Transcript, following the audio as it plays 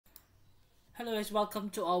Hello guys,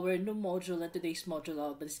 welcome to our new module, and today's module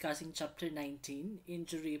I'll be discussing chapter 19,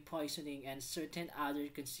 injury, poisoning, and certain other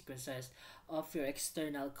consequences of your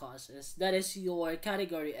external causes. That is your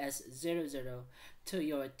category S00 to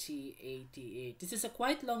your T88. This is a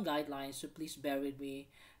quite long guideline, so please bear with me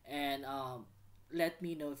and let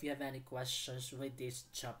me know if you have any questions with this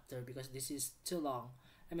chapter because this is too long.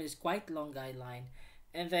 I mean, it's quite long guideline,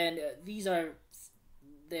 and then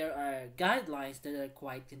there are guidelines that are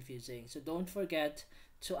quite confusing. So don't forget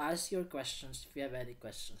to ask your questions if you have any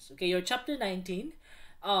questions. Okay, your chapter 19.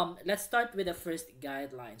 Let's start with the first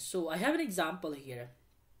guideline. So I have an example here.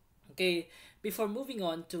 Okay, before moving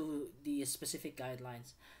on to the specific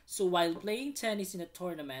guidelines. So while playing tennis in a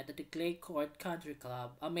tournament at the Clay Court Country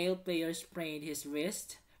Club, a male player sprained his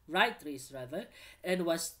right wrist rather, and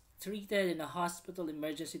was treated in a hospital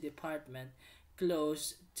emergency department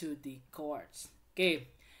close to the courts. Okay,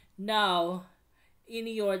 now, in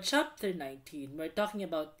your chapter 19, we're talking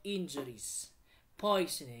about injuries,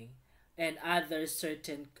 poisoning, and other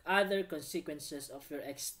consequences of your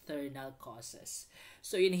external causes.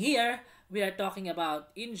 So in here, we are talking about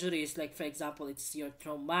injuries, like for example, it's your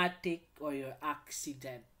traumatic or your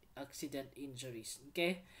accident injuries.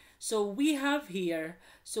 Okay, so we have here.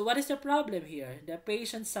 So what is the problem here? The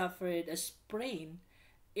patient suffered a sprain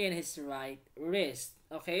in his right wrist.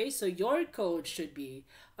 Okay, so your code should be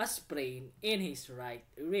a sprain in his right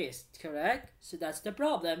wrist, correct? So that's the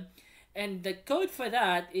problem. And the code for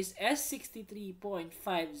that is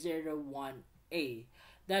S63.501A.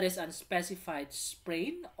 That is unspecified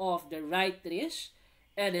sprain of the right wrist,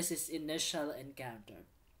 and this is initial encounter.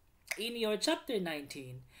 In your chapter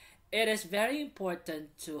 19, it is very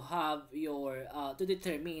important to have your to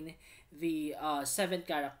determine the seven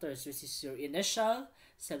characters, which is your initial,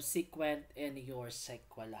 subsequent, and your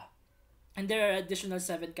sequela. And there are additional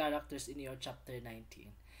seven characters in your chapter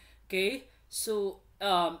 19. Okay, so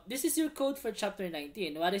this is your code for chapter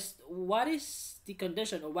 19. What is the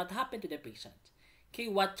condition, or what happened to the patient? Okay,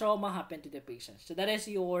 what trauma happened to the patient? So that is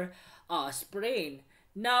your sprain.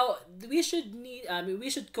 Now we should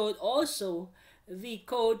code also the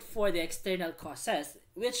code for the external causes,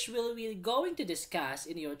 which we'll be going to discuss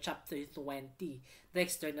in your chapter 20, the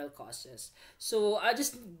external causes. So I'll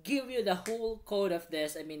just give you the whole code of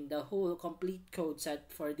this, the whole complete code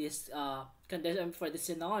set for this condition, for the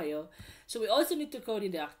scenario. So we also need to code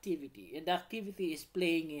in the activity, and the activity is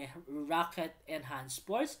playing a racket and hand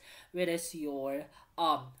sports, which is your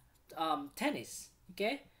tennis.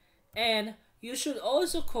 Okay, and you should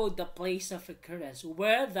also code the place of occurrence.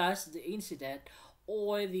 Where does the incident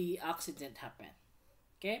or the accident happen?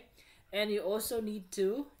 Okay, and you also need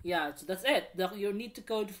to, so that's it. You need to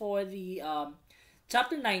code for the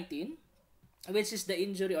chapter 19, which is the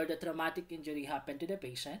injury or the traumatic injury happened to the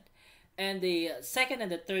patient. And the second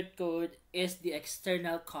and the third code is the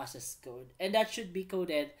external causes code, and that should be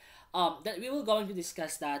coded. That we will going to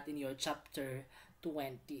discuss that in your chapter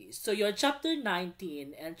 20. So your chapter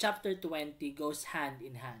 19 and chapter 20 goes hand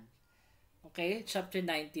in hand. Okay, chapter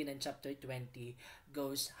 19 and chapter 20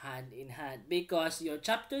 goes hand in hand because your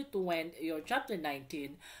chapter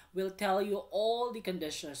 19 will tell you all the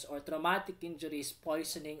conditions or traumatic injuries,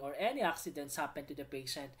 poisoning, or any accidents happen to the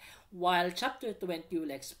patient, while chapter 20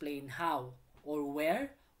 will explain how or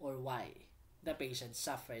where or why the patient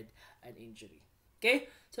suffered an injury. Okay,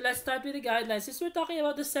 so let's start with the guidelines. Since we're talking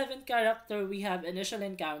about the seven character, we have initial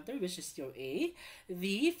encounter, which is your A,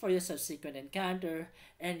 V for your subsequent encounter,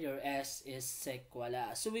 and your S is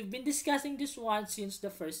sequela. So we've been discussing this one since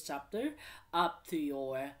the first chapter up to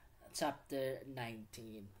your chapter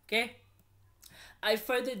 19. Okay, I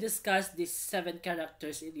further discussed these seven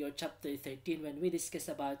characters in your chapter 13 when we discussed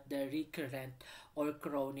about the recurrent or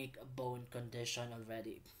chronic bone condition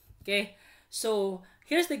already. Okay, so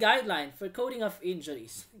here's the guideline for coding of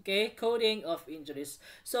injuries. Okay, coding of injuries.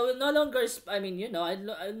 So no longer, I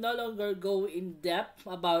no longer go in depth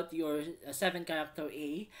about your seven character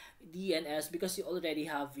A, D, and S because you already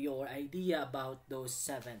have your idea about those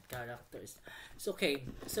seven characters. So okay,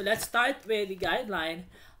 so let's start with the guideline.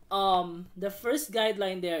 The first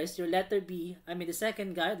guideline there is your letter B. The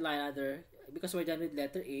second guideline other, because we're done with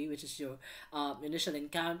letter A, which is your initial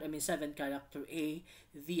encounter, seven character A,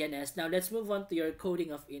 V, and S. Now let's move on to your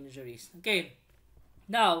coding of injuries. Okay,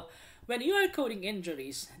 now when you are coding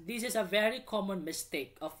injuries, this is a very common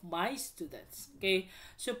mistake of my students. Okay,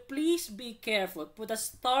 so please be careful. Put a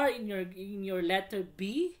star in your letter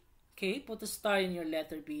B. Okay, put a star in your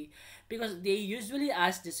letter B because they usually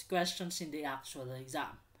ask these questions in the actual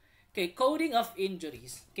exam. Okay, coding of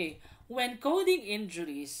injuries. Okay, when coding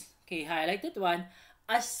injuries, okay, highlight that one.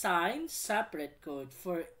 Assign separate code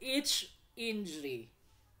for each injury.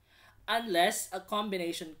 unless a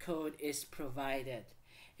combination code is provided,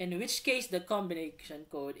 in which case the combination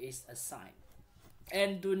code is assigned.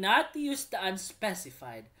 And do not use the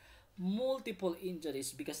unspecified multiple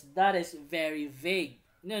injuries because that is very vague.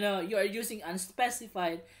 No, no, you are using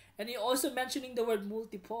unspecified and you're also mentioning the word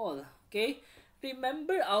multiple. Okay?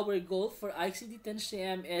 Remember, our goal for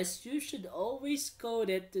ICD-10-CM is you should always code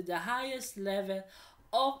it to the highest level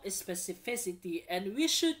of specificity, and we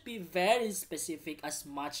should be very specific as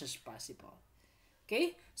much as possible.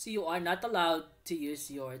 Okay? So you are not allowed to use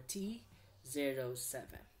your T07.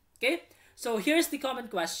 Okay? So here's the common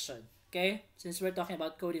question. Okay? Since we're talking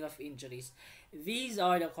about coding of injuries, these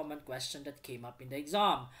are the common questions that came up in the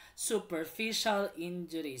exam. Superficial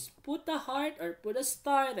injuries. Put a heart or put a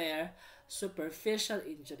star there. Superficial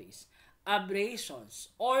injuries. Abrasions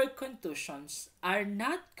or contusions are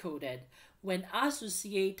not coded when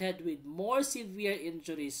associated with more severe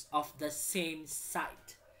injuries of the same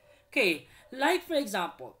site. Okay, like for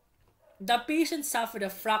example, the patient suffered a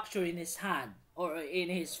fracture in his hand or in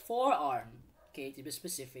his forearm. Okay, to be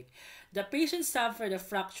specific, the patient suffered a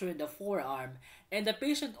fracture in the forearm, and the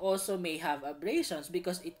patient also may have abrasions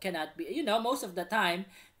because it cannot be, most of the time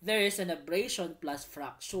there is an abrasion plus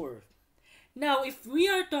fracture. Now, if we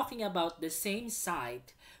are talking about the same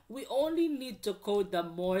site, we only need to code the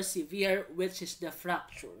more severe, which is the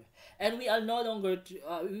fracture, and we will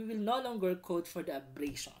no longer code for the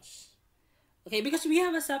abrasions. Okay, because we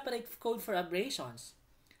have a separate code for abrasions.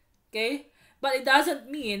 Okay, but it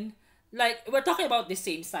doesn't mean like we're talking about the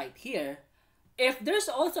same site here. If there's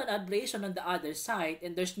also an ablation on the other side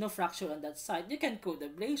and there's no fracture on that side, you can code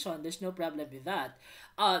ablation. There's no problem with that.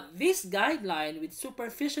 This guideline with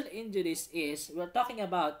superficial injuries is we're talking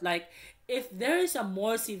about like if there is a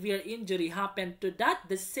more severe injury happen to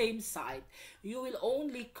the same site, you will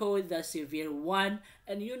only code the severe one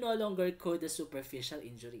and you no longer code the superficial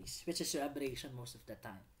injuries, which is your abrasion most of the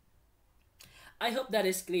time. I hope that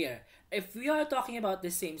is clear. If we are talking about the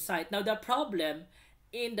same site, now the problem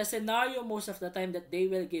in the scenario most of the time that they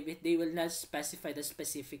will give it, they will not specify the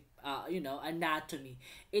specific, anatomy.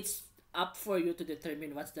 It's up for you to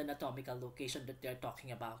determine what's the anatomical location that they're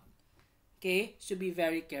talking about. Okay, so be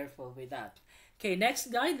very careful with that. Okay,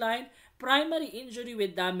 next guideline, primary injury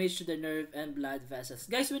with damage to the nerve and blood vessels.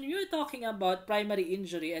 Guys, when you're talking about primary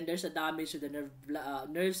injury and there's a damage to the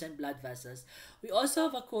nerves and blood vessels, we also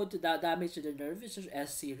have a code to the damage to the nerve, which is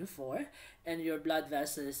S04, and your blood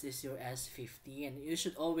vessels is your S50. And you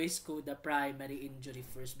should always code the primary injury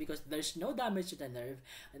first because there's no damage to the nerve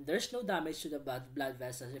and there's no damage to the blood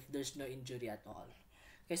vessels if there's no injury at all.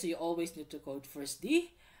 Okay, so you always need to code first the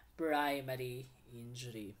primary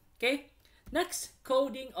injury. Okay? Next,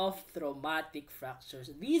 coding of traumatic fractures.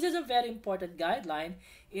 This is a very important guideline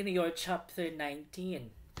in your chapter 19.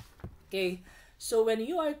 Okay, so when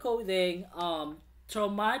you are coding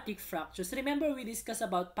traumatic fractures, remember we discussed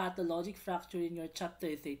about pathologic fracture in your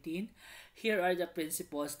chapter 13. Here are the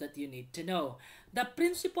principles that you need to know. The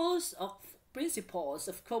principles of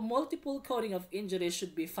multiple coding of injuries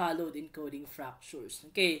should be followed in coding fractures.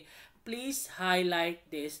 Okay, please highlight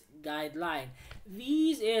this guideline.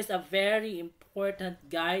 This is a very important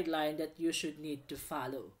guideline that you should need to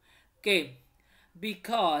follow. Okay,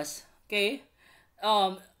 because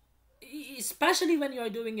especially when you're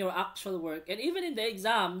doing your actual work and even in the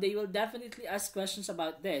exam, they will definitely ask questions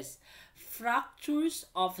about this. Fractures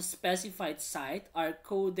of a specified site are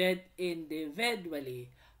coded individually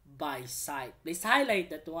by site. Please highlight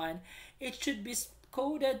that one. It should be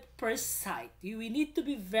coded per site. We need to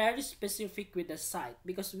be very specific with the site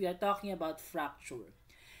because we are talking about fracture.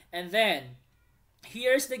 And then,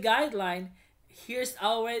 here's the guideline. Here's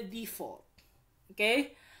our default.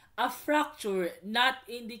 Okay? A fracture not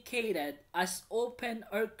indicated as open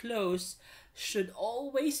or closed should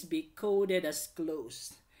always be coded as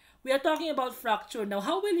closed. We are talking about fracture. Now,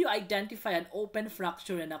 how will you identify an open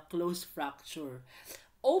fracture and a closed fracture?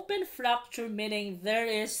 Open fracture meaning there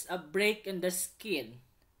is a break in the skin.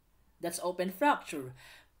 That's open fracture.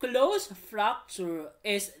 Closed fracture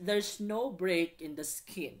is there's no break in the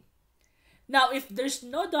skin. Now, if there's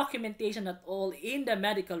no documentation at all in the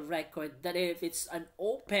medical record that if it's an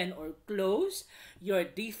open or closed, your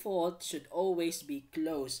default should always be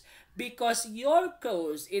closed. Because your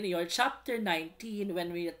codes in your chapter 19,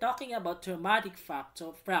 when we are talking about traumatic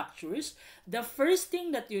fractures, the first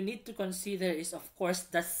thing that you need to consider is, of course,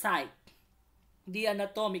 the site, the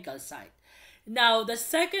anatomical site. Now, the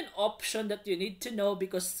second option that you need to know,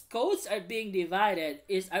 because codes are being divided,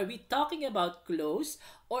 is are we talking about closed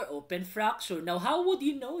or open fracture? Now, how would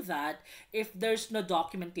you know that if there's no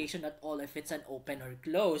documentation at all if it's an open or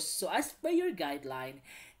closed? So, as per your guideline,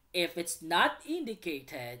 If it's not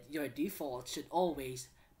indicated, your default should always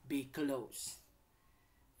be closed.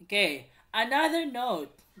 Okay, another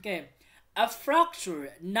note. Okay, a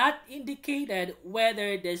fracture not indicated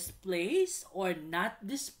whether displaced or not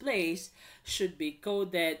displaced should be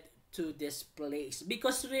coded to displaced.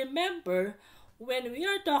 Because remember, when we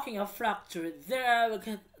are talking of fracture,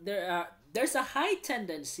 there's a high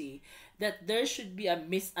tendency that there should be a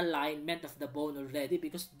misalignment of the bone already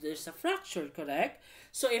because there's a fracture, correct?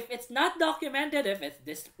 So if it's not documented, if it's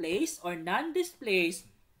displaced or non-displaced,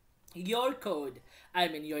 your code,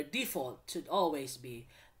 your default should always be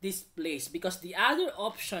displaced, because the other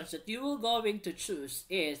options that you will going to choose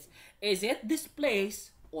is it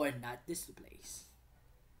displaced or not displaced.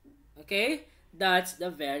 Okay, that's the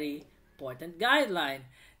very important guideline.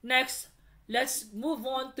 Next, let's move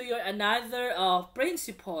on to your another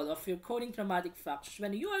principle of your coding traumatic fractures.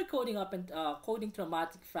 When you are coding up and coding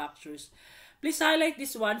traumatic fractures, please highlight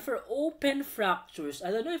this one for open fractures. I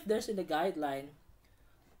don't know if there's in the guideline.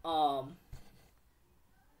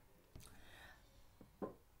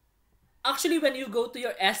 Actually, when you go to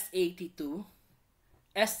your S82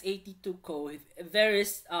 code, there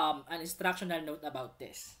is an instructional note about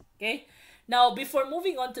this. Okay. Now, before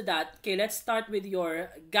moving on to that, okay, let's start with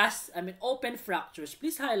your open fractures.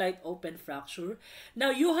 Please highlight open fracture.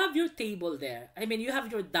 Now, you have your table there. You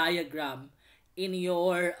have your diagram in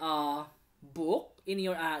your book, in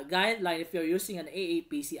your guideline. If you're using an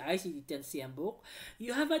AAPC ICD-10-CM book,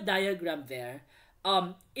 you have a diagram there.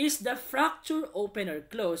 Is the fracture open or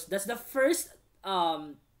closed? That's the first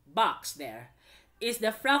box there. Is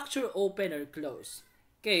the fracture open or closed?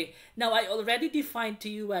 Okay, now I already defined to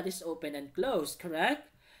you what is open and closed, correct?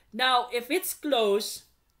 Now, if it's closed,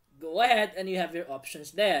 go ahead and you have your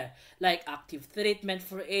options there, like active treatment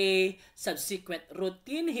for A, subsequent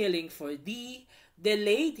routine healing for D,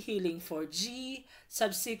 delayed healing for G,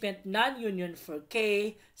 subsequent non-union for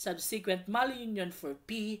K, subsequent malunion for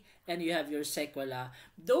P, and you have your sequela.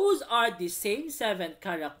 Those are the same 7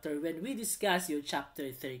 characters when we discuss your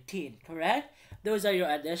chapter 13, correct? Those are your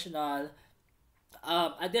additional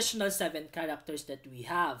 7 characters that we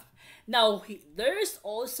have. Now, there's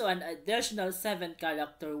also an additional 7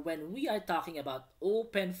 character when we are talking about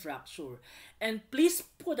open fracture. And please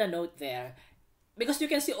put a note there, because you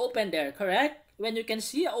can see open there, correct? When you can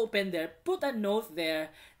see open there, put a note there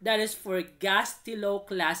that is for Gastilo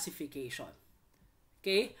classification.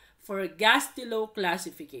 Okay? For Gastilo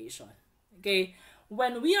classification. Okay?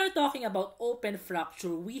 When we are talking about open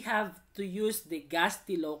fracture, we have to use the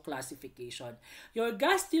Gastilo classification. Your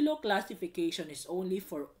Gastilo classification is only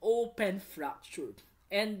for open fracture.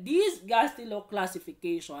 And this Gastilo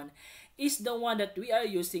classification is the one that we are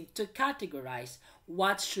using to categorize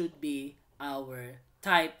what should be our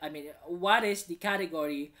type. What is the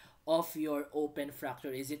category of your open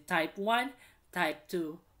fracture? Is it type 1, type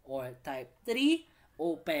 2, or type 3?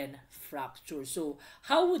 Open fracture. So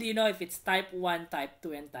how would you know if it's type 1, type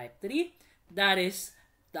 2, and type 3? That is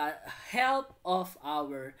the help of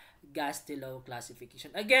our Gastilo classification.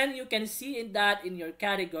 Again, you can see in your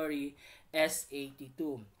category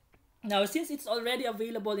S82. Now, since it's already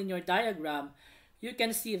available in your diagram, you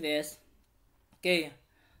can see this. Okay.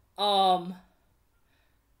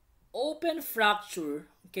 Open fracture.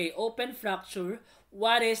 Okay, open fracture.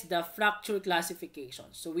 What is the fracture classification?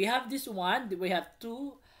 So we have this one. We have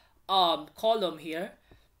 2 column here.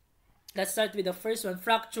 Let's start with the first one.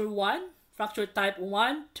 Fracture 1. Fracture type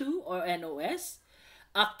 1, 2, or NOS.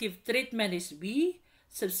 Active treatment is B.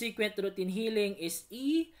 Subsequent routine healing is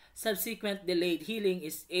E. Subsequent delayed healing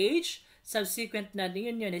is H. Subsequent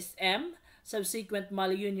non-union is M. Subsequent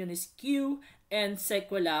malunion is Q. And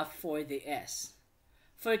sequela for the S.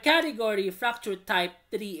 For category fracture type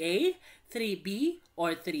 3A, 3B,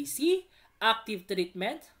 or 3C, active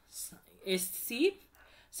treatment is C.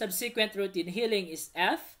 Subsequent routine healing is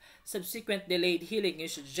F. Subsequent delayed healing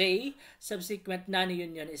is J. Subsequent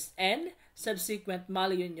non-union is N. Subsequent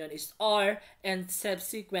malunion is R. And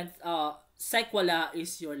subsequent sequela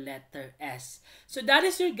is your letter S. So that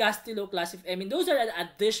is your Gastilo classification. Those are an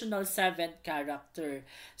additional 7 character.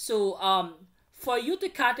 So for you to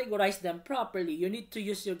categorize them properly, you need to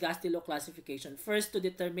use your Gastilo classification first to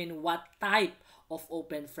determine what type of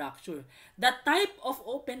open fracture. The type of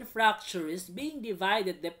open fracture is being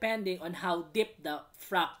divided depending on how deep the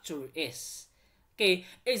fracture is. Okay,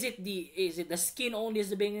 is it the skin only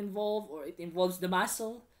is being involved, or it involves the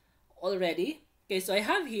muscle already? Okay, so I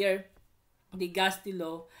have here the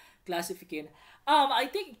Gastilo classification. I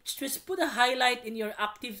think just put a highlight in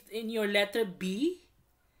your letter B.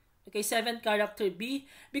 Okay, 7 character B,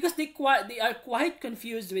 because they are quite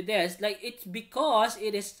confused with this. Like, it's because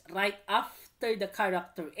it is right after after the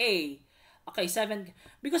character A. Okay, 7,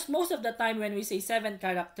 because most of the time when we say 7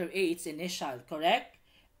 character A, it's initial, correct?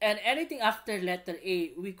 And anything after letter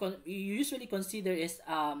A, we usually consider as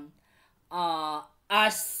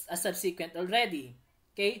a subsequent already.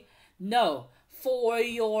 Okay? No. For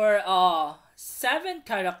your 7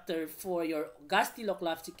 character for your Gastilo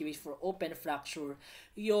classification for open fracture,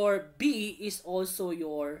 your B is also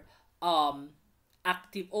your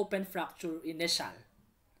active open fracture initial.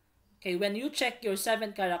 Okay, when you check your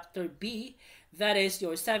 7 character B, that is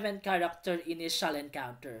your 7 character initial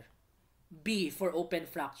encounter. B for open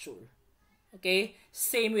fracture. Okay,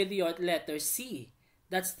 same with your letter C.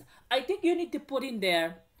 I think you need to put in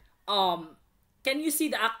there, can you see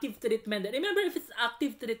the active treatment? Remember, if it's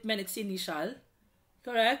active treatment, it's initial,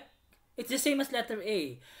 correct? It's the same as letter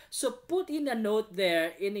A. So put in a note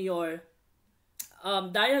there in your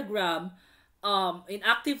diagram, in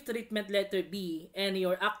active treatment letter B and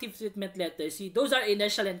your active treatment letter C, those are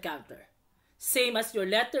initial encounter. Same as your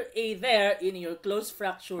letter A there in your closed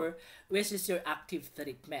fracture, which is your active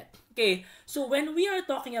treatment. Okay, so when we are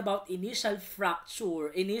talking about initial fracture,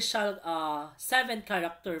 initial 7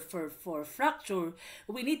 character for fracture,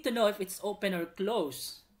 we need to know if it's open or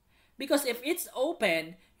closed. Because if it's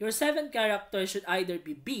open, your 7 character should either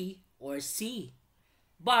be B or C.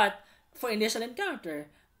 But for initial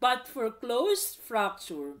encounter, but for closed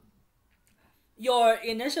fracture, your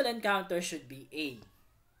initial encounter should be A.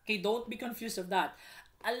 Okay, don't be confused of that.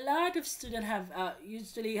 A lot of students have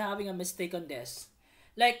usually having a mistake on this.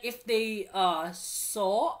 Like if they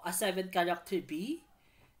saw a 7 character B,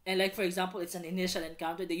 and like for example it's an initial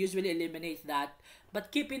encounter, they usually eliminate that.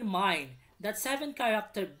 But keep in mind that 7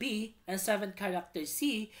 character B and 7 character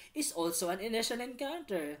C is also an initial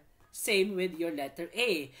encounter. Same with your letter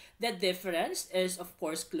A. The difference is of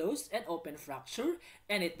course closed and open fracture,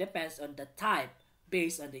 and it depends on the type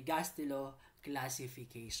based on the Gastilo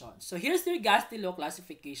classification. So here's the Gastilo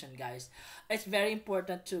classification, guys. It's very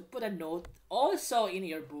important to put a note also in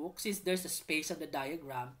your book, since there's a space on the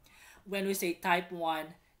diagram. When we say type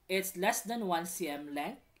 1, it's less than 1 cm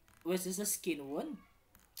length, which is a skin wound.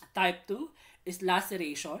 Type 2 is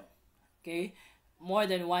laceration, okay, more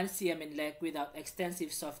than 1 cm in length without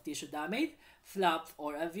extensive soft tissue damage, flap,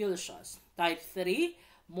 or avulsions. Type 3,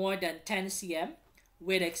 more than 10 cm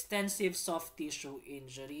with extensive soft tissue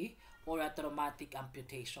injury or a traumatic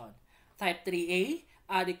amputation. Type 3A,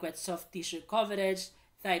 adequate soft tissue coverage.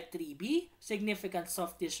 Type 3B, significant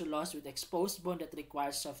soft tissue loss with exposed bone that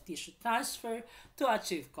requires soft tissue transfer to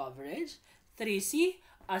achieve coverage. 3C,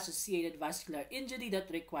 associated vascular injury that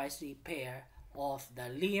requires repair of the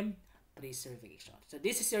limb preservation. So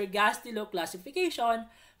this is your Gastilo classification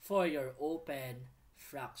for your open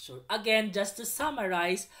fracture. Again, just to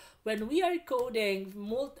summarize, when we are coding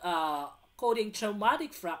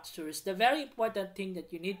traumatic fractures, the very important thing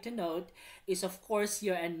that you need to note is of course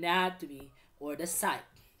your anatomy or the site.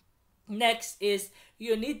 Next is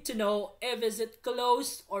you need to know if is it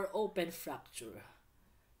closed or open fracture,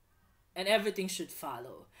 and everything should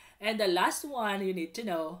follow. And the last one, you need to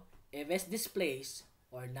know if it's displaced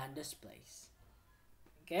or non-displaced.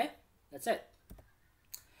 Okay, that's it.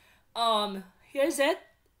 Here's it.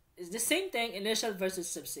 It's the same thing, initial versus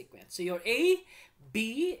subsequent. So your A,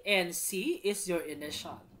 B, and C is your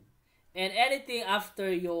initial. And anything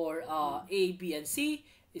after your A, B, and C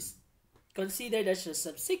is considered as your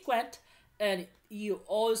subsequent. And you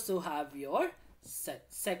also have your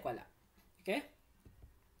sequela. Okay?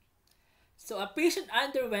 So a patient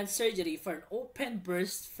underwent surgery for an open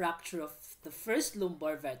burst fracture of the first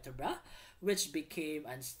lumbar vertebra, which became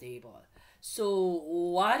unstable. So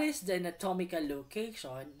what is the anatomical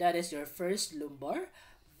location? That is your first lumbar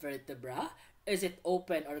vertebra. Is it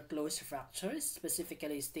open or closed fracture?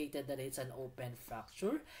 Specifically stated that it's an open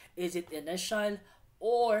fracture. Is it initial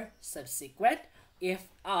or subsequent? If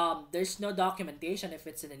there's no documentation if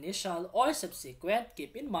it's an initial or subsequent,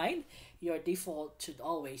 keep in mind your default should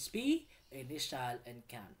always be initial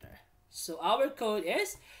encounter. So our code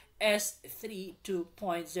is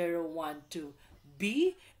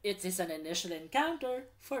S32.012B. It is an initial encounter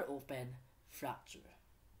for open fracture.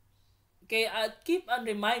 Okay, I'll keep on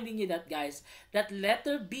reminding you that, guys, that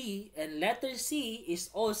letter B and letter C is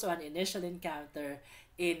also an initial encounter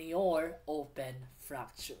in your open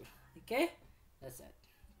fracture. Okay, that's it.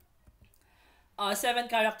 7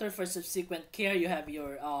 character for subsequent care. You have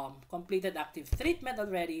your completed active treatment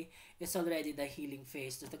already. It's already the healing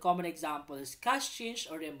phase. So the common example is cast change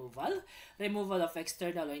or removal, removal of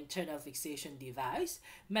external or internal fixation device,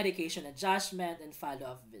 medication adjustment, and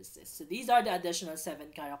follow-up visits. So these are the additional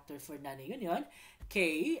 7 character for non-union,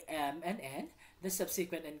 K, M, and N. The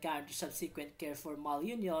subsequent encounter, subsequent care for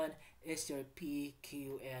malunion, is your P,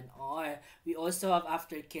 Q, and R. We also have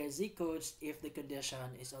aftercare Z codes if the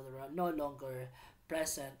condition is no longer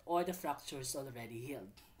present or the fracture is already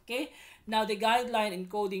healed. Okay, now the guideline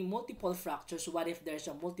encoding multiple fractures. What if there's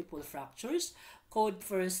a multiple fractures? Code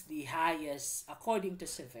first the highest according to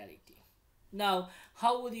severity. Now,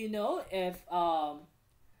 how would you know if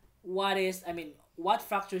what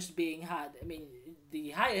fractures being had? I mean,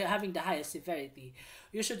 having the highest severity.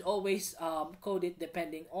 You should always code it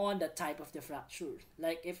depending on the type of the fracture.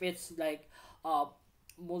 Like if it's like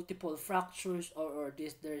multiple fractures, or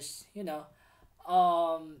this there's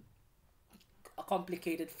um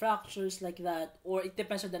complicated fractures like that, or it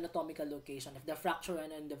depends on the anatomical location. If the fracture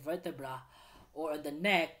on the vertebra or on the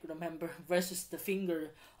neck, remember, versus the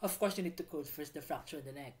finger, of course you need to code first the fracture in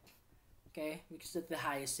the neck, okay, because that's the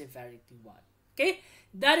highest severity one. Okay,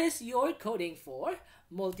 that is your coding for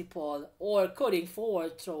multiple or coding for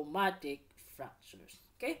traumatic fractures.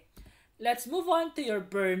 Okay, let's move on to your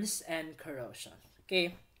burns and corrosion.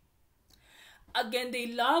 Okay, again, they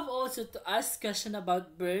love also to ask question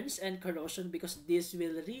about burns and corrosion because this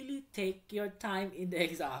will really take your time in the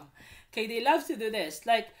exam. Okay, they love to do this.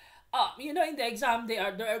 Like, in the exam, there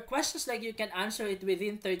are questions like you can answer it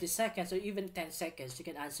within 30 seconds or even 10 seconds. You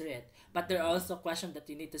can answer it. But there are also questions that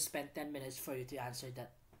you need to spend 10 minutes for you to answer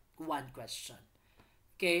that one question.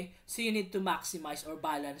 Okay, so you need to maximize or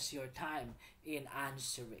balance your time in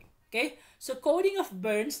answering. Okay, so coding of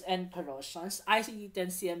burns and corrosions,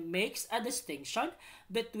 ICD-10-CM makes a distinction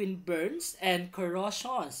between burns and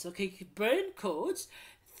corrosions. Okay, burn codes,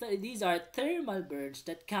 these are thermal burns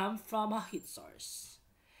that come from a heat source.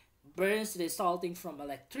 Burns resulting from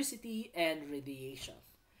electricity and radiation.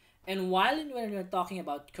 And when we're talking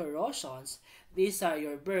about corrosions, these are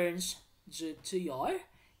your burns due to your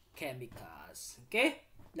chemicals. Okay,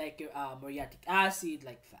 like your muriatic acid,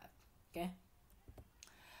 like that. Okay.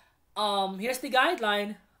 Here's the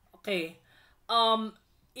guideline. Okay,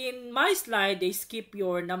 in my slide they skip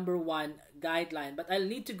your number one guideline, but I'll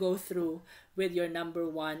need to go through with your number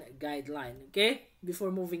one guideline. Okay,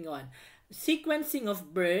 before moving on, sequencing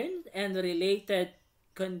of burn and related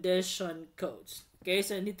condition codes. Okay,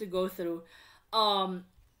 so I need to go through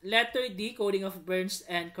letter D, coding of burns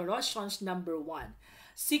and corrosions. Number one,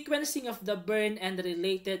 sequencing of the burn and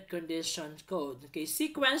related condition code. Okay,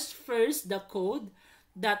 sequence first the code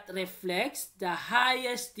that reflects the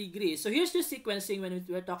highest degree. So here's the sequencing when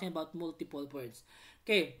we're talking about multiple burns.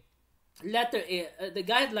 Okay, letter A, the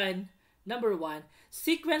guideline number one,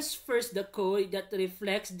 sequence first the code that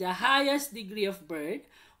reflects the highest degree of burn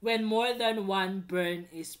when more than one burn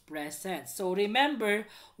is present. So remember,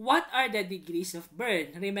 what are the degrees of burn?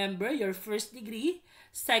 Remember your first degree,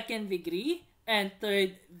 second degree, and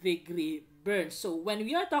third degree burns. So when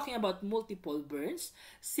we are talking about multiple burns,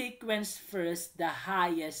 sequence first the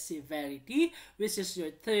highest severity, which is your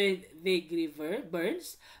third degree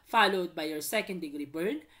burns, followed by your second degree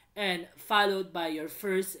burn, and followed by your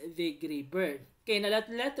first degree burn. Okay, now that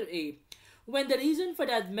letter A, when the reason for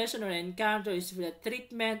the admission or encounter is for the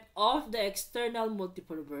treatment of the external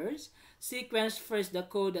multiple burns, sequence first the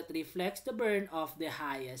code that reflects the burn of the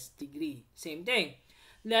highest degree. Same thing.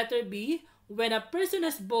 Letter B, when a person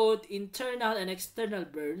has both internal and external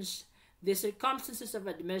burns, the circumstances of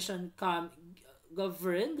admission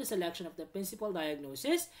govern the selection of the principal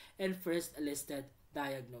diagnosis and first listed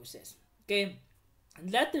diagnosis. Okay.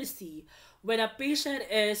 And letter C, when a patient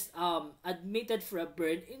is admitted for a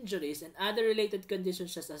burn injuries and other related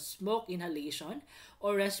conditions such as smoke inhalation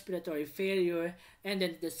or respiratory failure, and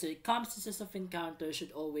then the circumstances of encounter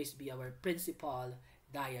should always be our principal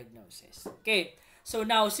diagnosis. Okay. So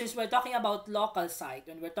now, since we're talking about local site,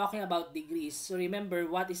 when we're talking about degrees, so remember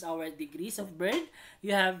what is our degrees of burn?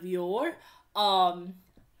 You have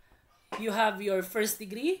your first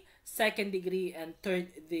degree, second degree, and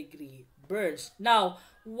third degree burns. Now,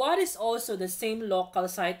 what is also the same local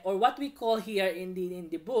site, or what we call here in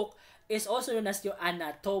the book, is also known as your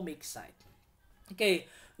anatomic site. Okay,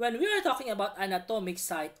 when we are talking about anatomic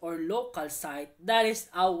site or local site, that is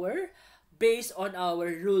based on our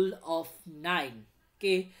rule of 9.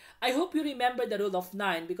 Okay, I hope you remember the rule of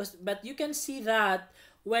 9 but you can see that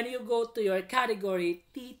when you go to your category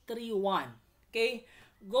T31. Okay,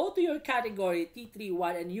 go to your category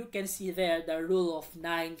T31 and you can see there the rule of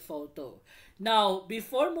 9 photo. Now,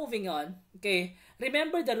 before moving on, okay,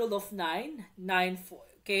 remember the rule of 9,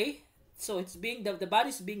 okay, so it's being the body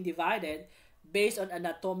is being divided based on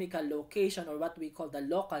anatomical location, or what we call the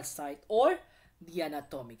local site or the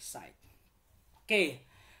anatomic site. Okay,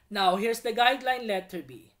 now here's the guideline letter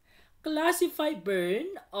B. Classify burn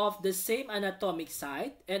of the same anatomic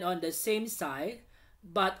site and on the same side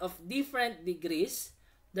but of different degrees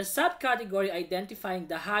The subcategory identifying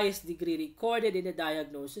the highest degree recorded in the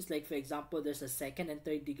diagnosis, like for example, there's a second and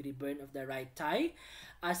third degree burn of the right thigh,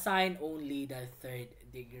 assign only the third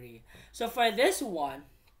degree. So for this one,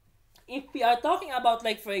 if we are talking about,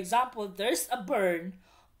 like for example, there's a burn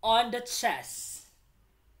on the chest,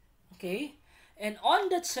 okay, and on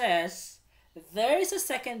the chest there is a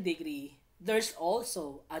second degree, there's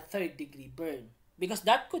also a third degree burn, because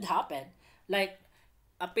that could happen. Like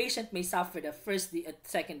a patient may suffer the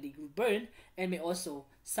second degree burn and may also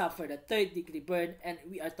suffer the third degree burn, and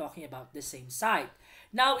we are talking about the same site.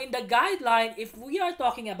 Now in the guideline, if we are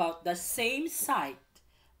talking about the same site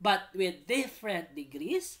but with different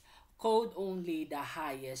degrees, code only the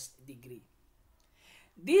highest degree.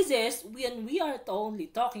 This is when we are only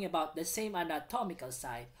talking about the same anatomical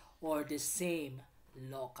site or the same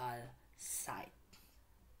local site.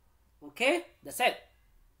 Okay, that's it.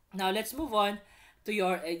 Now let's move on to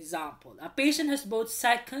your example. A patient has both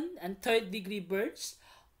second and third degree burns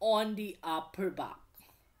on the upper back.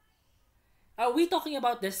 Are we talking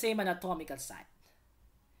about the same anatomical site?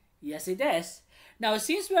 Yes, it is. Now,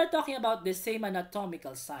 since we are talking about the same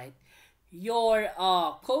anatomical site, your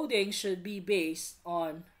coding should be based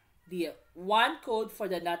on the one code for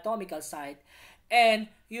the anatomical site, and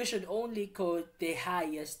you should only code the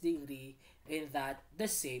highest degree in the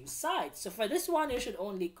same site. So for this one, you should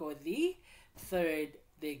only code the third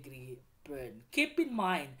degree burn. Keep in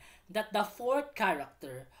mind that the fourth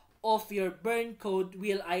character of your burn code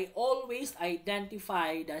will always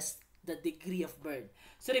identify the degree of burn.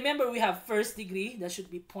 So remember, we have first degree, that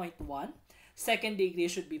should be 0.1. Second degree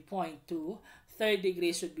should be 0.2. Third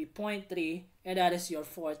degree should be 0.3. And that is your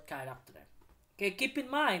fourth character. Okay, keep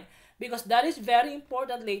in mind, because that is very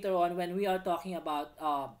important later on when we are talking about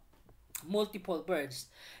multiple burns.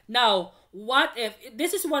 Now, what if,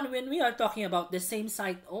 this is one when we are talking about the same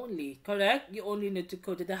site only, correct? You only need to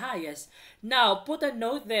code to the highest. Now, put a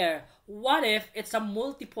note there. What if it's a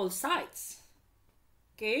multiple sites?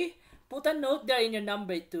 Okay? Put a note there in your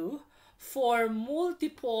number 2. For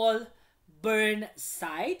multiple burn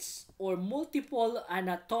sites or multiple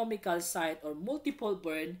anatomical site or multiple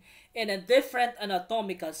burn in a different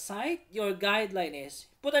anatomical site, your guideline is,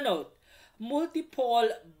 put a note, multiple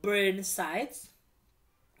burn sites,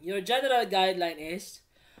 your general guideline is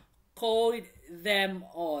code them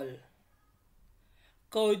all.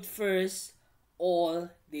 Code first all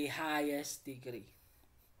the highest degree.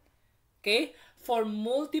 Okay? For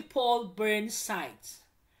multiple burn sites,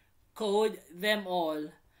 code them all.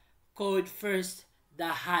 Code first the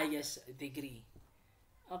highest degree.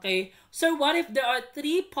 Okay? So what if there are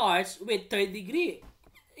 3 parts with third degree?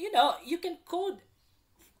 You know, you can code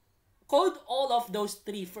all of those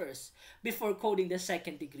 3 first before coding the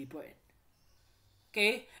second degree burn.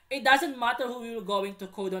 Okay? It doesn't matter who you're going to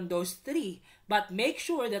code on those 3, but make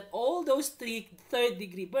sure that all those 3 third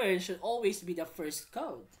degree burns should always be the first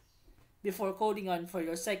code before coding on for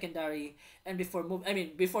your secondary, and before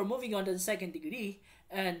moving on to the second degree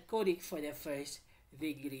and coding for the first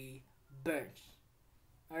degree burns.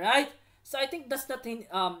 All right? So I think that's nothing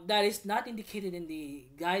that is not indicated in the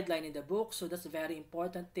guideline in the book, so that's a very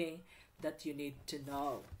important thing that you need to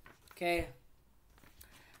know. Okay?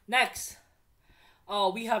 Next,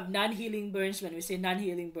 we have non-healing burns. When we say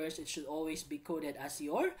non-healing burns, it should always be coded as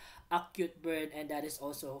your acute burn, and that is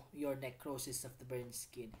also your necrosis of the burned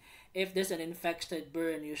skin. If there's an infected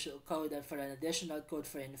burn, you should code for an additional code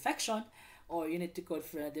for infection, or you need to code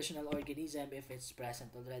for an additional organism if it's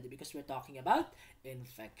present already, because we're talking about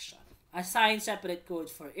infection. Assign separate code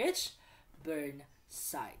for each burn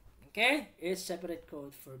site. Okay? Each separate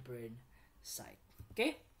code for burn site.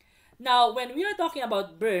 Okay? Now, when we are talking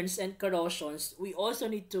about burns and corrosions, we also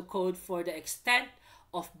need to code for the extent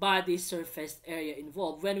of body surface area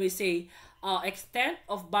involved. When we say extent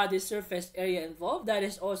of body surface area involved, that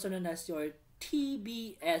is also known as your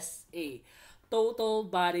TBSA, total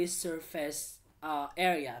body surface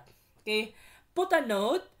area. Okay? Put a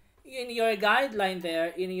note in your guideline there,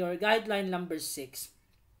 in your guideline number 6,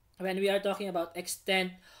 when we are talking about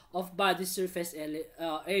extent of body surface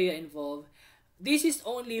area involved, this is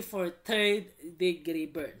only for third degree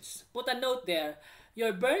burns. Put a note there.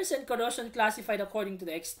 Your burns and corrosion classified according to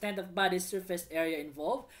the extent of body surface area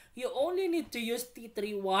involved. You only need to use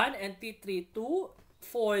T31 and T32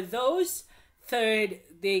 for those third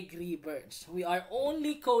degree burns. We are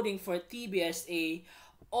only coding for TBSA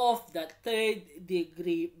of the third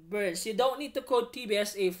degree burns. You don't need to code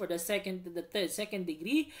TBSA for the second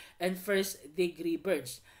degree and first degree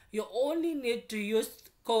burns. You only need to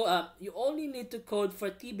code for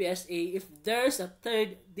TBSA if there's a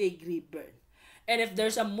third degree burn. And if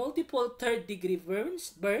there's a multiple third degree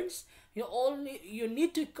burns, You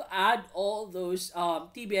need to add all those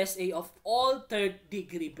TBSA of all third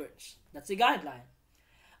degree burns. That's the guideline.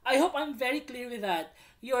 I hope I'm very clear with that.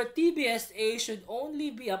 Your TBSA should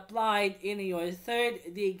only be applied in your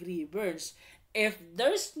third degree burns. If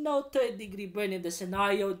there's no third degree burn in the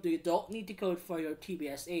scenario, you don't need to code for your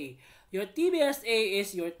TBSA. Your TBSA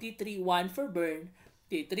is your T31 for burn,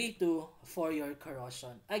 T32 for your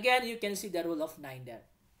corrosion. Again, you can see the rule of 9 there.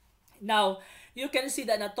 Now, you can see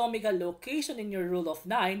the anatomical location in your rule of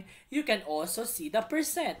 9. You can also see the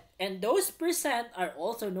percent. And those percent are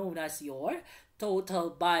also known as your total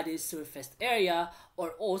body surface area,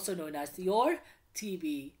 or also known as your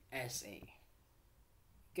TBSA.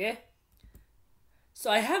 Okay? So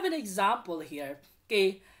I have an example here.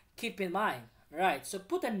 Okay? Keep in mind. Alright, so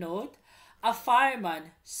put a note. A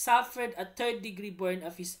fireman suffered a third degree burn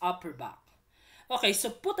of his upper back. Okay, so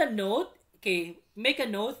put a note. Okay, make a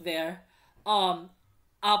note there.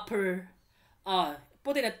 Upper,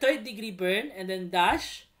 put in a third degree burn and then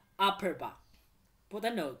dash upper back. Put a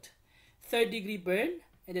note. Third degree burn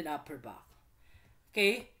and then upper back.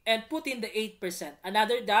 Okay, and put in the 8%.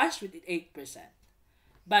 Another dash with 8%.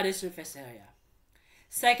 Body surface area.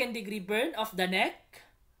 Second degree burn of the neck.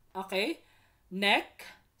 Okay, neck,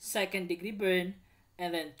 second degree burn,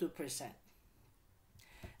 and then 2%.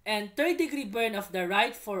 And third degree burn of the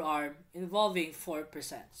right forearm involving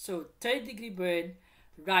 4%. So third degree burn,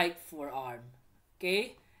 right forearm.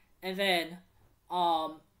 Okay? And then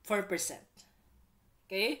 4%.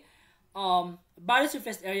 Okay? Body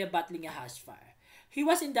surface area battling a house fire. He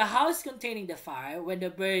was in the house containing the fire when the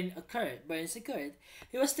burns occurred.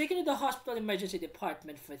 He was taken to the hospital emergency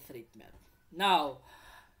department for treatment. Now,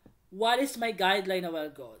 what is my guideline a while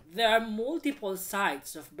ago? There are multiple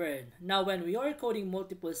sites of burn. Now, when we are coding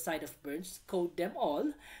multiple sites of burns, code them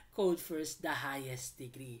all. Code first the highest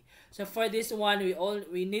degree. So for this one,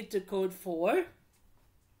 we need to code for,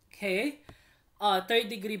 okay, third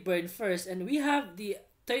degree burn first, and we have the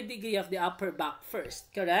third degree of the upper back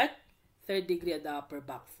first. Correct? Third degree of the upper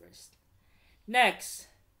back first. Next,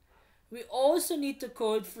 we also need to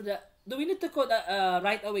code for the. Do we need to code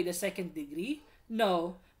right away the second degree?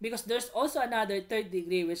 No, because there's also another third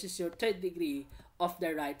degree, which is your third degree of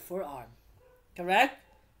the right forearm. Correct?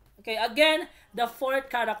 Okay, again, the fourth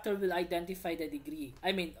character will identify the degree.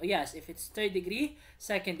 I mean, yes, if it's third degree,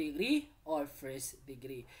 second degree, or first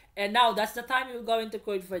degree. And now, that's the time we're going to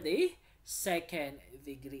code for the second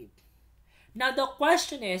degree. Now, the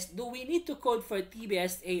question is, do we need to code for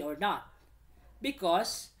TBSA or not?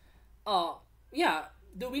 Because,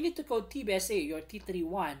 do we need to code TBSA, your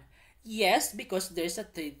T31? Yes, because there's a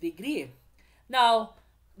third degree. Now,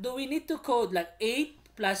 do we need to code like 8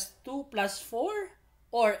 plus 2 plus 4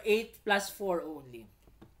 or 8 plus 4 only?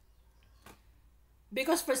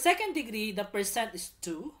 Because for second degree, the percent is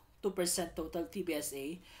 2% total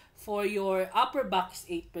TBSA. For your upper back is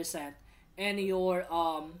 8% and your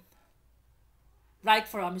right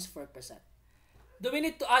forearm is 4%. Do we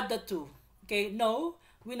need to add the 2? Okay, no.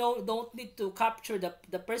 We don't need to capture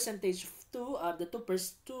the percentage of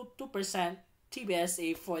 2%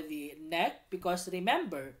 TBSA for the neck, because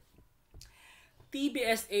remember,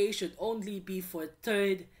 TBSA should only be for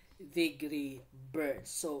third degree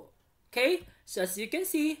burns. So, okay, so as you can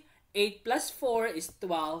see, 8 plus 4 is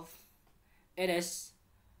 12. It is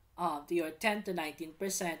your 10 to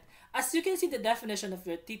 19%. As you can see, the definition of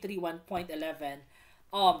your T31.11,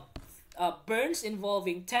 burns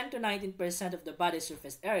involving 10 to 19% of the body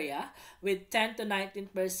surface area with 10 to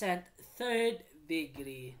 19% third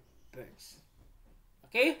degree burns.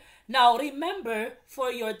 Okay? Now, remember,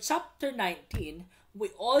 for your chapter 19, we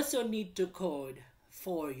also need to code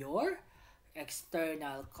for your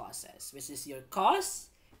external causes, which is your cause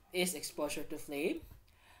is exposure to flame,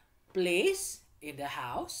 place in the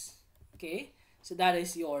house. Okay? So that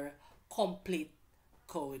is your complete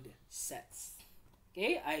code sets.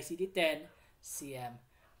 Okay, ICD-10-CM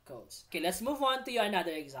codes. Okay, let's move on to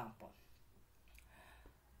another example.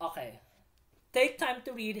 Okay, take time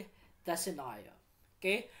to read the scenario.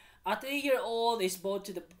 Okay, a 3-year-old is brought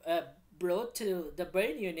to the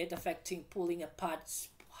burn unit, affecting pulling a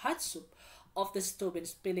hot soup off the stove and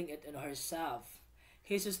spilling it on herself.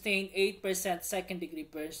 He sustained 8% second degree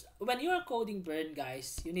burns. When you are coding burn,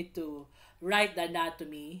 guys, you need to write the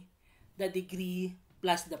anatomy, the degree,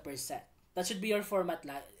 plus the percent. That should be your format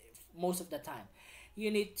most of the time.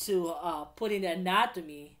 You need to put in the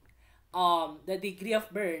anatomy, the degree of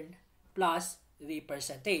burn, plus the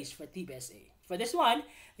percentage for TBSA. For this one,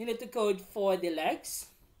 you need to code for the legs,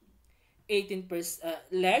 18%,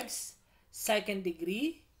 legs, second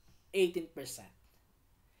degree, 18%.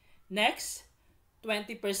 Next,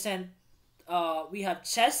 20% we have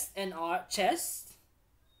chest and chest.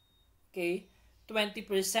 Okay,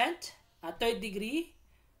 20%. Third degree,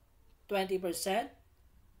 20%.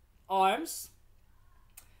 Arms,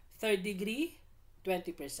 third degree,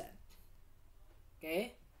 20%.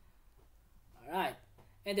 Okay. All right.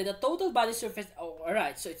 And then the total body surface, oh, all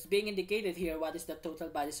right, so it's being indicated here what is the total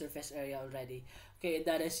body surface area already. Okay,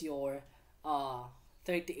 that is your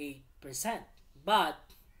 38%. But,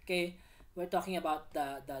 okay, we're talking about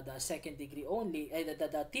the second degree only,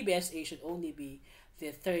 the TBSA should only be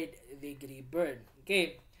the third degree burn.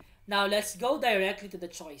 Okay, now let's go directly to the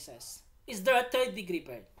choices. Is there a third degree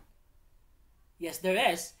burn? Yes, there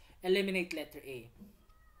is. Eliminate letter A.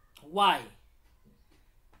 Why?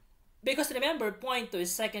 Because remember, point 2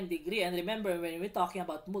 is second degree, and remember when we're talking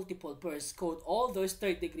about multiple burns, code all those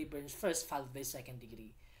third degree burns first followed by second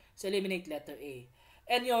degree. So eliminate letter A.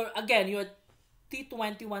 And your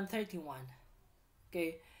T2131,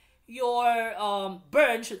 okay, your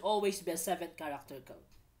burn should always be a 7-character code.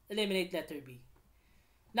 Eliminate letter B.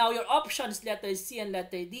 Now your options letter C and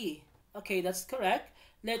letter D. Okay, that's correct.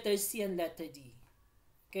 Letter C and letter D.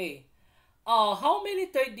 Okay. How many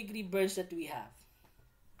third degree burns that we have?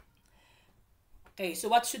 Okay, so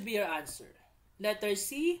what should be your answer? Letter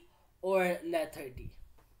C or letter D?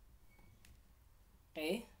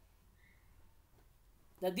 Okay.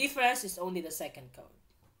 The difference is only the second code.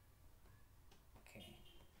 Okay.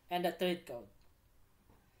 And the third code.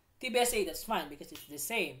 TBSA, that's fine because it's the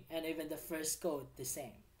same. And even the first code, the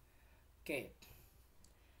same. Okay.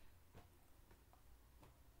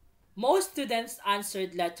 Most students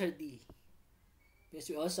answered letter D because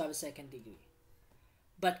we also have a second degree.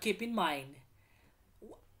 But keep in mind,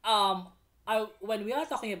 when we are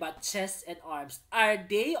talking about chest and arms, are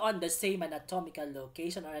they on the same anatomical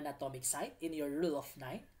location or anatomic site in your rule of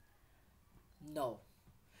 9? No.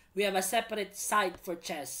 We have a separate site for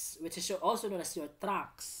chest, which is also known as your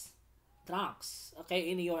trunks. Okay,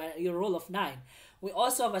 in your rule of 9. We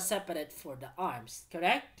also have a separate for the arms,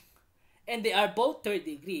 correct? And they are both third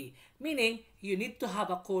degree, meaning you need to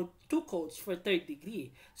have a code, 2 codes for third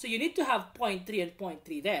degree. So you need to have 0.3 and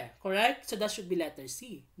 0.3 there, correct? So that should be letter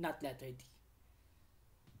C, not letter D.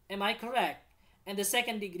 Am I correct? And the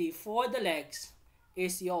second degree for the legs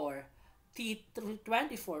is your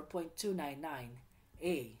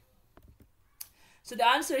T24.299A. So the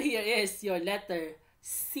answer here is your letter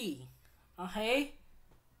C. Okay?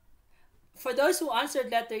 For those who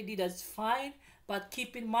answered letter D, that's fine. But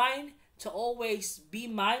keep in mind to always be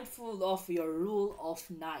mindful of your rule of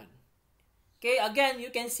 9. Okay, again,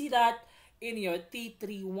 you can see that in your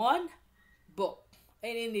T31 book.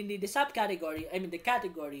 And in the subcategory, I mean the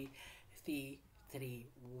category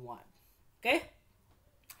T31. Okay?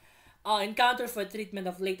 Encounter for treatment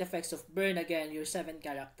of late effects of burn, again, your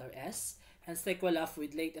 7-character S. And sequela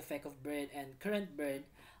with late effect of burn and current burn.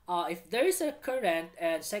 If there is a current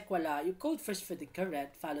and sequela, you code first for the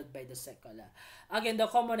current followed by the sequela. Again, the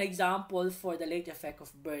common example for the late effect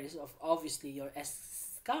of burn is obviously your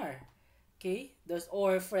S scar. Okay?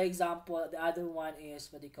 Or for example, the other one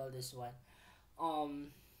is, what do you call this one?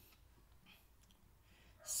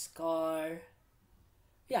 Scar.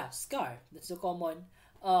 Yeah, scar. That's the common.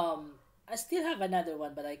 I still have another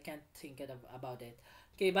one, but I can't think about it.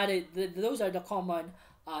 Okay, but those are the common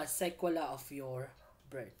sequela of your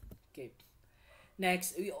burn. Okay.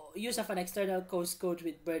 Next, use of an external code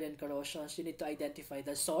with burn and corrosions. You need to identify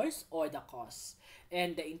the source or the cause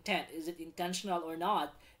and the intent. Is it intentional or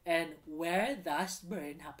not? And where does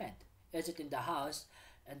burn happen? Is it in the house,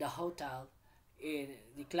 in the hotel, in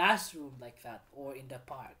the classroom like that, or in the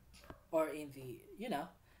park, or in the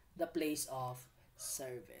the place of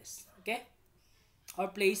service? Okay, or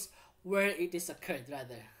place where it is occurred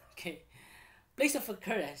rather. Okay, place of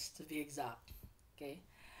occurrence to be exact. Okay.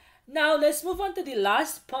 Now, let's move on to the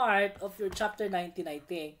last part of your chapter 19, I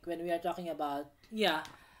think, when we are talking about,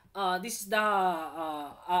 this is the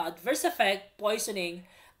adverse effect, poisoning,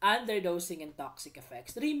 underdosing, and toxic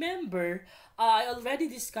effects. Remember, I already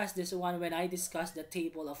discussed this one when I discussed the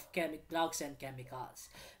table of drugs and chemicals.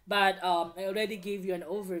 But I already gave you an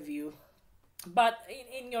overview. But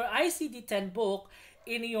in your ICD-10 book,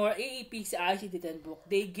 in your AAPC ICD-10 book,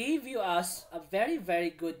 they gave you us a very,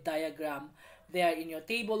 very good diagram there in your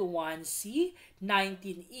table 1C,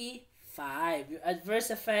 19E, 5. Your adverse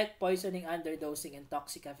effect, poisoning, underdosing, and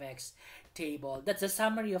toxic effects table. That's a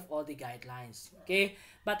summary of all the guidelines. Okay?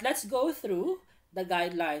 But let's go through the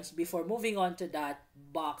guidelines before moving on to that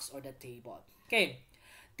box or the table. Okay?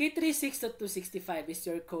 T36265 is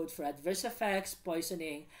your code for adverse effects,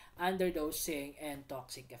 poisoning, underdosing, and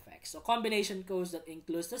toxic effects. So combination codes that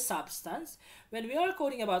includes the substance. When we are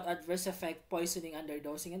coding about adverse effect, poisoning,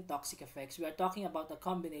 underdosing, and toxic effects, we are talking about the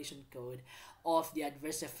combination code of the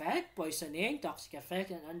adverse effect, poisoning, toxic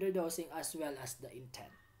effect, and underdosing, as well as the intent.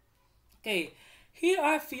 Okay, here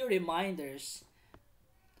are a few reminders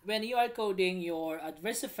when you are coding your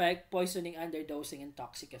adverse effect, poisoning, underdosing, and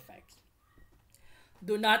toxic effects.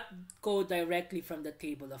 Do not go directly from the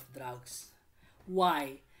table of drugs.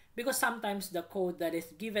 Why? Because sometimes the code that is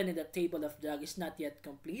given in the table of drug is not yet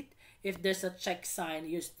complete. If there's a check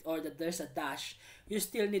sign or that there's a dash, you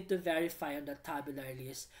still need to verify on the tabular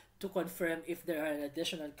list to confirm if there are an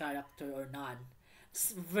additional character or none.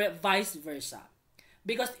 Vice versa.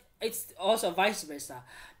 Because it's also vice versa.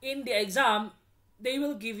 In the exam, they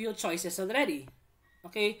will give you choices already.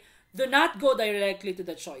 Okay? Do not go directly to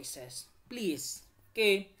the choices. Please.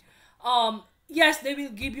 Okay? Yes, they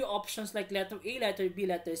will give you options like letter A, letter B,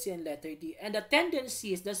 letter C, and letter D. And the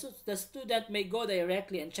tendency is the student may go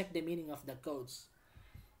directly and check the meaning of the codes.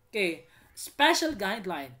 Okay, special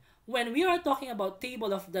guideline. When we are talking about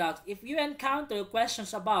table of drugs, if you encounter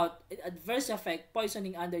questions about adverse effect,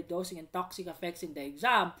 poisoning, underdosing, and toxic effects in the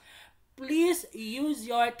exam, please use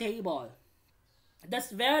your table.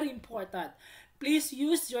 That's very important. Please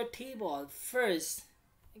use your table first.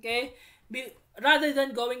 Okay? Rather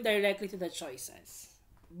than going directly to the choices.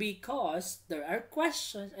 Because there are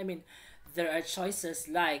questions, there are choices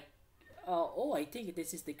like, oh, I think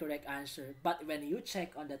this is the correct answer. But when you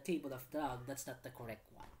check on the table of drug, that's not the correct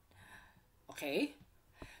one. Okay?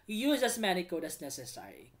 Use as many code as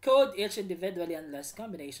necessary. Code each individually unless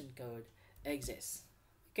combination code exists.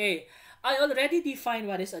 Okay, I already defined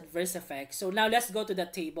what is adverse effect. So now let's go to the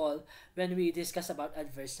table when we discuss about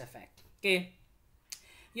adverse effect. Okay.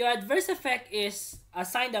 Your adverse effect is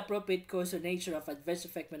assigned appropriate cause or nature of adverse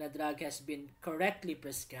effect when a drug has been correctly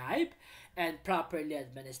prescribed and properly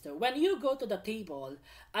administered. When you go to the table,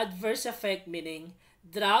 adverse effect meaning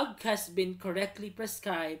drug has been correctly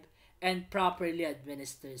prescribed and properly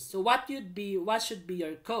administered. So what should be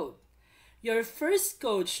your code? Your first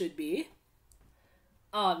code should be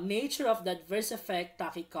nature of the adverse effect,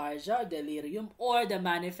 tachycardia, delirium, or the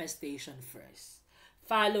manifestation first,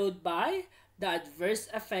 followed by the adverse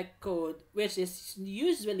effect code, which is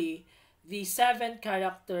usually the 7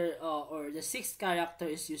 character or the 6 character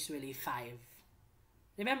is usually 5.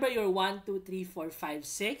 Remember your 1, 2, 3, 4, 5,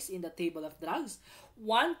 6 in the table of drugs.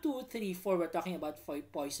 1, 2, 3, 4 we're talking about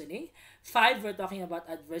poisoning. 5 we're talking about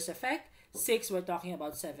adverse effect. 6 we're talking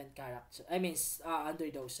about 7 character.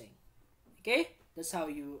 Underdosing. Okay? That's how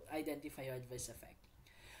you identify your adverse effect.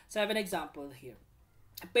 So I have an example here.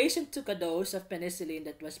 A patient took a dose of penicillin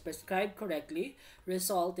that was prescribed correctly,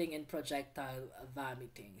 resulting in projectile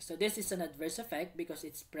vomiting. So this is an adverse effect because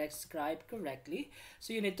it's prescribed correctly.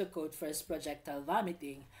 So you need to code first projectile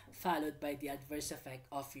vomiting, followed by the adverse effect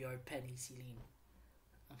of your penicillin.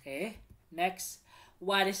 Okay, next.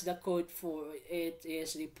 What is the code for? It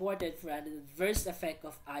is reported for an adverse effect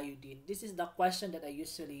of iodine. This is the question that I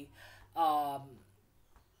usually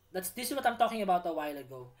this is what I'm talking about a while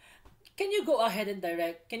ago. Can you go ahead and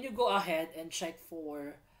check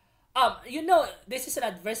for this is an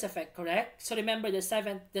adverse effect, correct? So remember the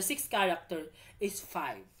 6 character is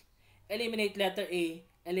 5. Eliminate letter A,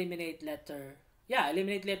 eliminate letter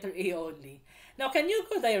A only. Now can you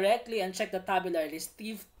go directly and check the tabular list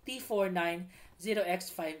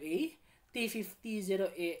T490X5A,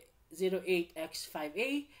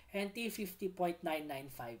 T5008X5A, and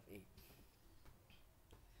T50.995A.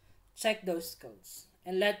 Check those codes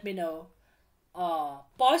and let me know.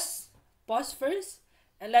 Pause first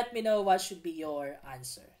and let me know what should be your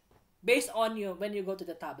answer based on you when you go to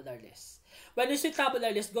the tabular list. When you see tabular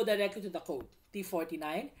list, go directly to the code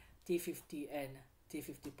T49, T50, and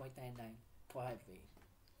T50.99.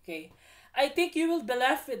 Okay, I think you will be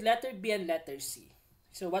left with letter B and letter C.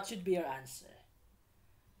 So what should be your answer?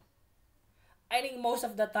 I think most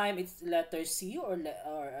of the time it's letter C or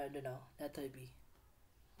I don't know, letter B.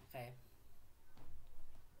 Okay.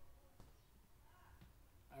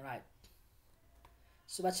 Alright.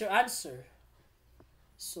 So what's your answer?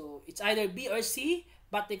 So it's either B or C,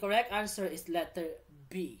 but the correct answer is letter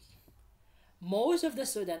B. Most of the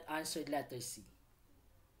students answered letter C.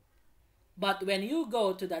 But when you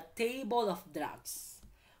go to the table of drugs,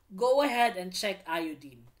 go ahead and check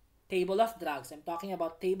iodine. Table of drugs. I'm talking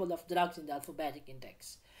about table of drugs in the alphabetic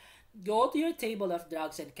index. Go to your table of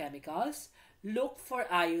drugs and chemicals. Look for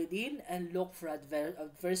iodine and look for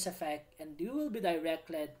adverse effect, and you will be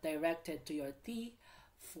directed to your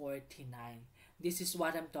T49. This is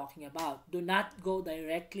what I'm talking about. Do not go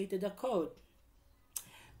directly to the code.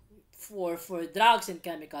 For drugs and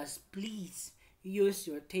chemicals, please use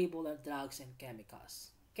your table of drugs and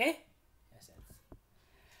chemicals. Okay? Yes, yes.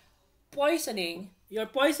 Poisoning. Your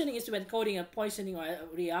poisoning is when coding a poisoning or a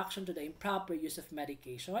reaction to the improper use of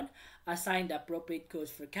medication. Assign the appropriate codes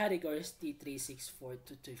for categories T364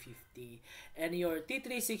 to 250. And your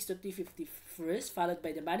T36 to T50 first, followed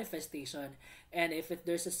by the manifestation. And if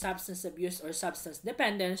there's a substance abuse or substance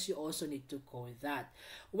dependence, you also need to code that.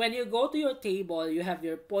 When you go to your table, you have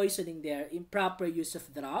your poisoning there, improper use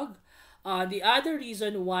of drug. The other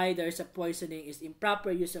reason why there's a poisoning is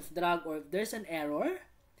improper use of drug, or if there's an error,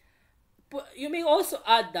 you may also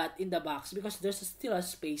add that in the box because there's still a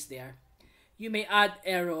space there. You may add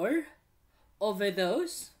error,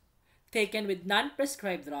 overdose, taken with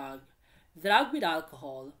non-prescribed drug, drug with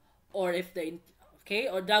alcohol, or if the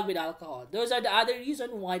or drug with alcohol. Those are the other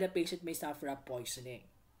reasons why the patient may suffer a poisoning.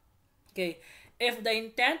 Okay, if the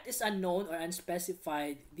intent is unknown or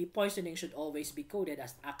unspecified, the poisoning should always be coded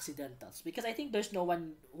as accidentals because I think there's no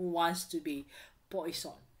one who wants to be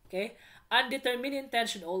poisoned. Okay, undetermined intent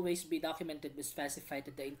should always be documented but specified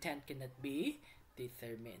that the intent cannot be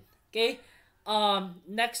determined. Okay,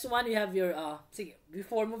 next one you have your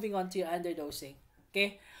before moving on to your underdosing.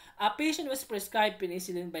 Okay, a patient was prescribed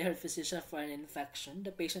penicillin by her physician for an infection.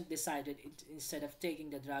 The patient decided instead of taking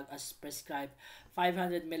the drug as prescribed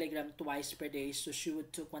 500 milligram twice per day, so she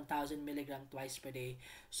would take 1000 milligram twice per day,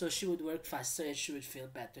 so she would work faster and she would feel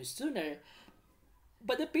better sooner.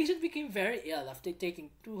 But the patient became very ill after taking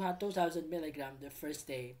 2000 milligram the first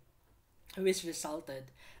day, which resulted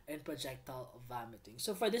in projectile vomiting.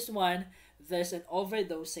 So for this one, there's an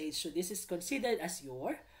overdosage. So this is considered as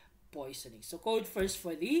your poisoning. So code first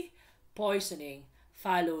for the poisoning,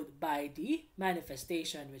 followed by the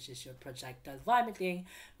manifestation, which is your projectile vomiting,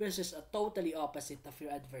 which is a totally opposite of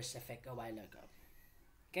your adverse effect a while ago.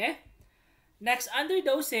 Okay? Next,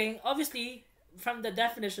 underdosing. Obviously, from the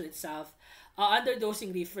definition itself,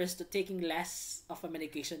 underdosing refers to taking less of a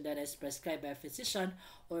medication that is prescribed by a physician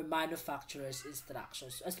or manufacturer's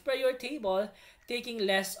instructions. As per your table, taking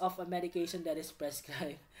less of a medication that is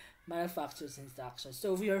prescribed manufacturer's instructions.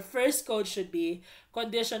 So your first code should be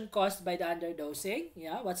condition caused by the underdosing.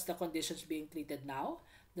 Yeah, what's the conditions being treated now?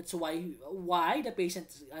 That's why the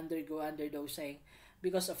patients undergo underdosing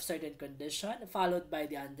because of certain condition, followed by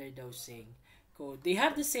the underdosing code. They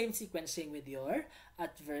have the same sequencing with your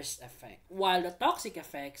adverse effect. While the toxic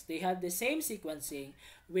effects, they have the same sequencing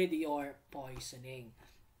with your poisoning.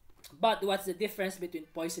 But what's the difference between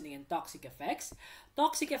poisoning and toxic effects?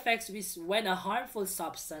 Toxic effects is when a harmful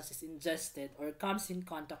substance is ingested or comes in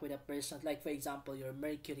contact with a person, like for example, your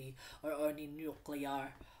mercury or any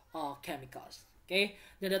nuclear chemicals. Okay,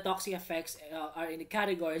 then the toxic effects are in the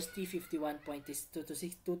categories T51.2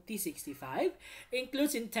 to T65.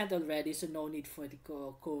 Includes intent already, so no need for the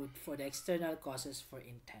code for the external causes for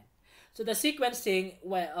intent. So the sequencing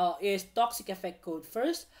is toxic effect code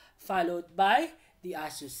first, followed by the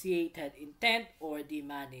associated intent or the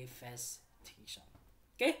manifestation.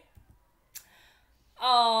 Okay?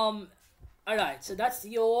 Alright, so that's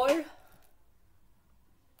your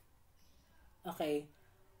okay.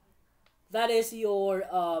 That is your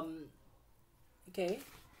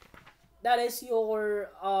that is your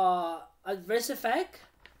adverse effect,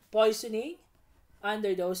 poisoning,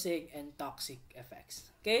 underdosing, and toxic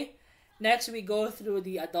effects. Okay? Next, we go through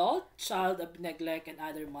the adult, child neglect, and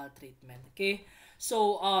other maltreatment. Okay?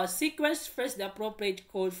 So, sequence first the appropriate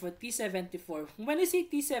code for T74. When I say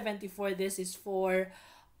T74, this is for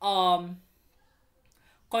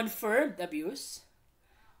confirmed abuse.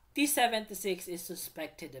 T76 is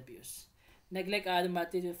suspected abuse. Neglect, other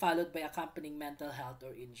maltreatment, followed by accompanying mental health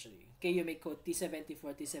or injury. Okay, you may code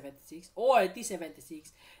T74, T76, or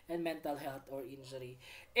T76 and mental health or injury.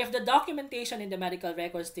 If the documentation in the medical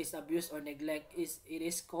record states abuse or neglect it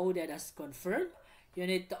is coded as confirmed, you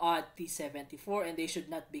need to add T74 and they should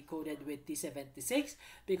not be coded with T76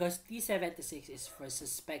 because T76 is for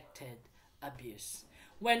suspected abuse.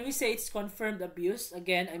 When we say it's confirmed abuse,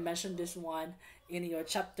 again, I mentioned this one in your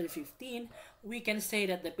chapter 15, we can say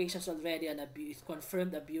that the patient's already an abuse,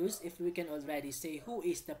 confirmed abuse if we can already say who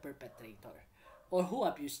is the perpetrator or who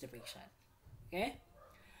abused the patient. Okay?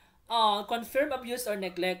 Confirmed abuse or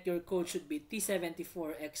neglect, your code should be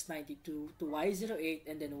T74X92 to Y08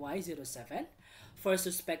 and then Y07. For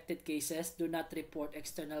suspected cases, do not report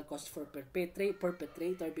external cause for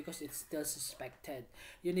perpetrator because it's still suspected.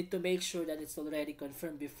 You need to make sure that it's already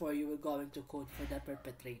confirmed before you will going to code for the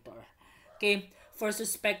perpetrator. Okay, for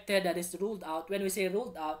suspected, that is ruled out. When we say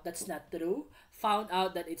ruled out, that's not true. Found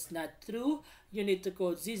out, that it's not true. You need to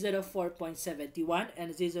code Z04.71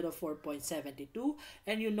 and Z04.72,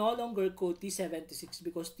 and you no longer code T76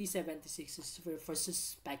 because T76 is for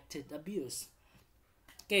suspected abuse.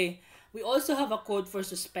 Okay, we also have a code for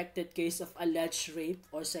suspected case of alleged rape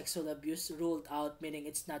or sexual abuse ruled out, meaning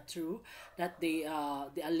it's not true that the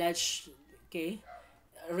alleged, okay,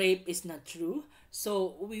 rape is not true.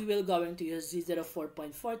 So we will going to use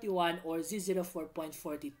Z04.41 or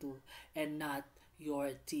Z04.42 and not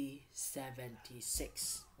your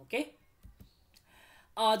T76. Okay?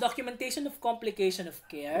 Documentation of complication of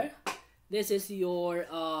care. This is your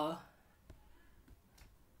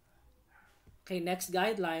okay, next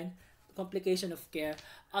guideline. Complication of care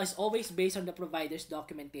is always based on the provider's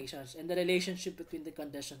documentations and the relationship between the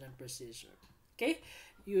condition and procedure. Okay,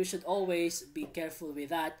 you should always be careful with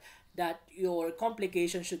that, that your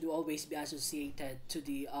complication should always be associated to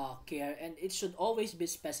the care, and it should always be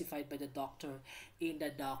specified by the doctor in the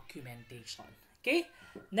documentation. Okay,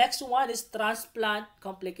 next one is transplant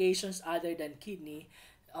complications other than kidney.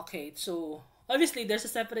 Okay, so obviously there's a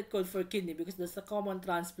separate code for kidney because that's the common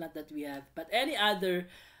transplant that we have, but any other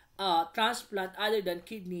transplant other than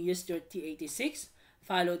kidney, use your T86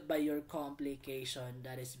 followed by your complication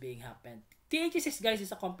that is being happened. T86, guys,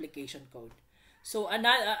 is a complication code. So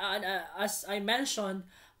as I mentioned,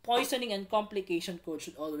 poisoning and complication code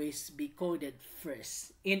should always be coded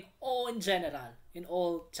first in general in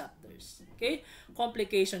all chapters. Okay,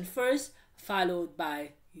 complication first followed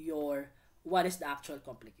by your what is the actual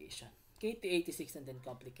complication. Okay, T86 and then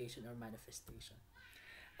complication or manifestation.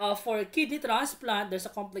 For kidney transplant, there's a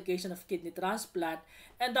complication of kidney transplant,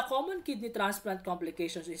 and the common kidney transplant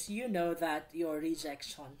complications is, you know, that your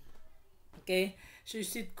rejection. Okay, so you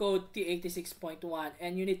should code T86.1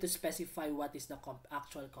 and you need to specify what is the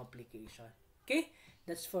actual complication. Okay,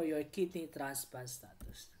 that's for your kidney transplant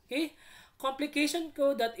status. Okay, complication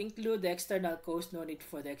code that include the external cause, no need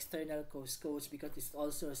for the external cause codes because it's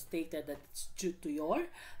also stated that it's due to your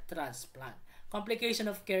transplant. Complication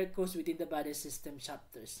of care codes within the body system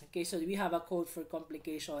chapters. Okay, so we have a code for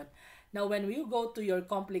complication. Now, when you go to your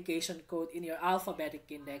complication code in your alphabetic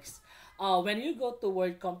index, when you go to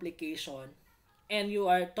word complication and you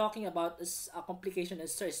are talking about a complication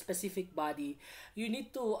as a specific body, you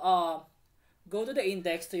need to go to the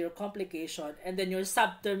index to your complication, and then your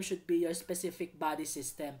subterm should be your specific body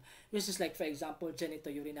system, which is like, for example,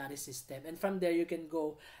 genitourinary system, and from there you can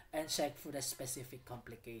go and check for the specific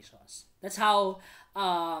complications. That's how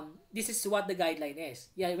this is what the guideline is.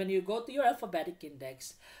 Yeah, when you go to your alphabetic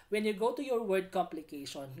index, when you go to your word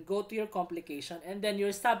complication, go to your complication, and then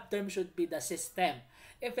your subterm should be the system.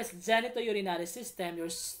 If it's genitourinary system, your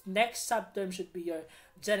next subterm should be your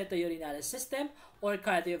genitourinary system or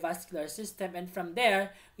cardiovascular system, and from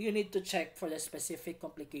there you need to check for the specific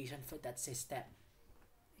complication for that system.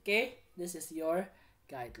 Okay, this is your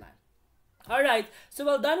guideline. Alright, so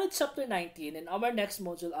we're done with chapter 19. In our next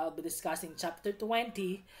module, I'll be discussing chapter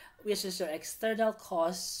 20, which is your external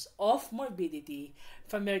cause of morbidity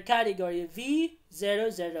from your category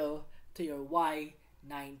V00 to your Y99.